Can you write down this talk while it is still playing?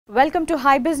Welcome to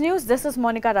HyBiz News. This is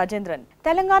Monica Rajendran.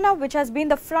 Telangana, which has been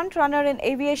the front runner in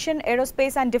aviation,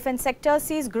 aerospace and defense sectors,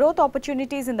 sees growth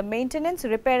opportunities in the maintenance,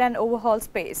 repair and overhaul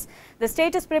space. The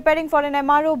state is preparing for an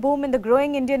MRO boom in the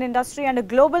growing Indian industry and a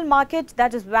global market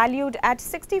that is valued at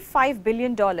 $65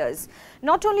 billion.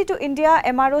 Not only to India,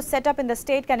 MROs set up in the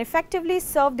state can effectively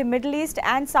serve the Middle East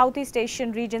and Southeast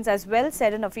Asian regions as well,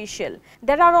 said an official.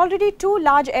 There are already two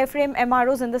large airframe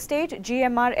MROs in the state,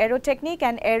 GMR Aerotechnique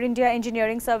and Air India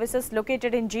Engineering Services,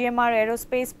 located in GMR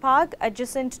Aerospace Park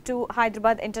adjacent to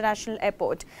Hyderabad International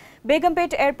Airport.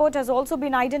 Begumpet Airport has also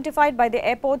been identified by the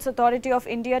Airports Authority of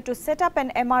India to set up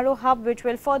an MRO hub which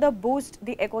will further boost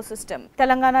the ecosystem.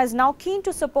 Telangana is now keen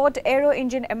to support aero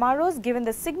engine MROs given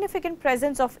the significant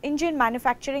presence of engine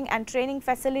manufacturing and training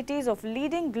facilities of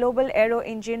leading global aero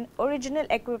engine original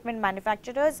equipment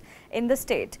manufacturers in the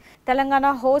state.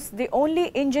 Telangana hosts the only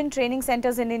engine training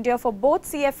centers in India for both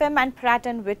CFM and Pratt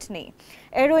 & Whitney.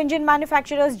 Aero engine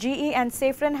manufacturers GE and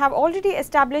Safran have already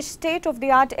established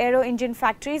state-of-the-art aero engine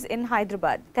factories in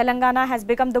Hyderabad. Telangana has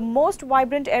become the most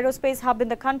vibrant aerospace hub in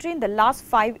the country in the last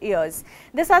 5 years.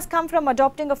 This has come from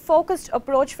adopting a focused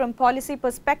approach from policy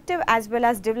perspective as well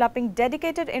as developing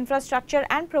dedicated infrastructure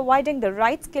and providing the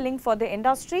right skilling for the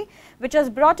industry, which has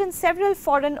brought in several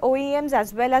foreign OEMs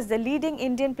as well as the leading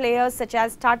Indian players such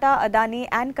as Tata, Adani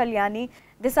and Kalyani.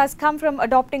 This has come from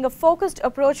adopting a focused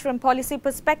approach from policy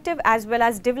perspective as well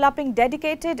as developing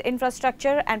dedicated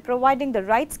infrastructure and providing the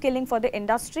right skilling for the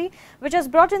industry, which has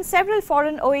brought in several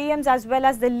foreign OEMs as well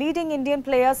as the leading Indian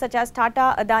players such as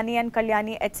Tata, Adani and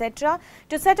Kalyani, etc.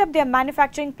 to set up their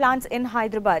manufacturing plants in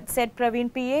Hyderabad, said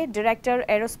Praveen PA, Director,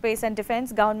 Aerospace and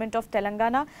Defence, Government of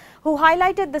Telangana, who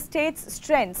highlighted the state's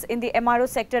strengths in the MRO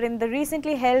sector in the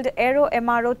recently held Aero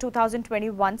MRO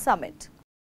 2021 summit.